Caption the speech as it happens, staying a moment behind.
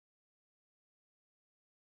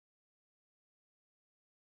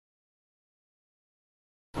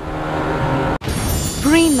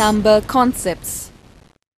Screen number concepts.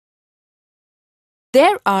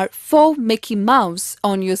 There are 4 Mickey Mouse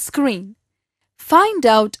on your screen. Find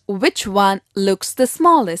out which one looks the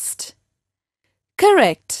smallest.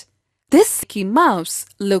 Correct. This Mickey Mouse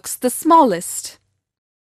looks the smallest.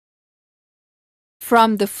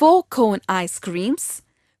 From the 4 cone ice creams,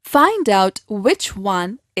 find out which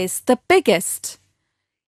one is the biggest.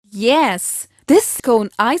 Yes, this cone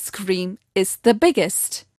ice cream is the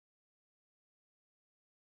biggest.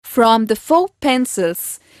 From the 4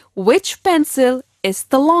 pencils, which pencil is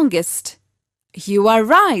the longest? You are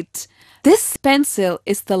right. This pencil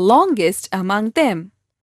is the longest among them.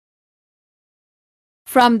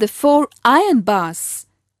 From the 4 iron bars,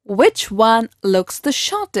 which one looks the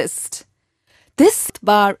shortest? This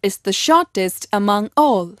bar is the shortest among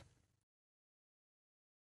all.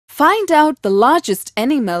 Find out the largest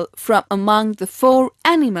animal from among the 4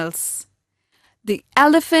 animals. The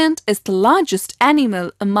elephant is the largest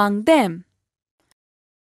animal among them.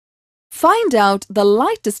 Find out the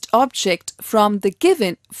lightest object from the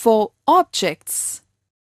given 4 objects.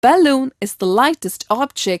 Balloon is the lightest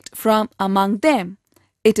object from among them.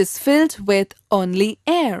 It is filled with only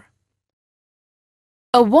air.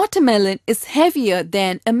 A watermelon is heavier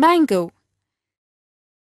than a mango.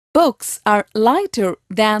 Books are lighter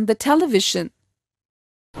than the television.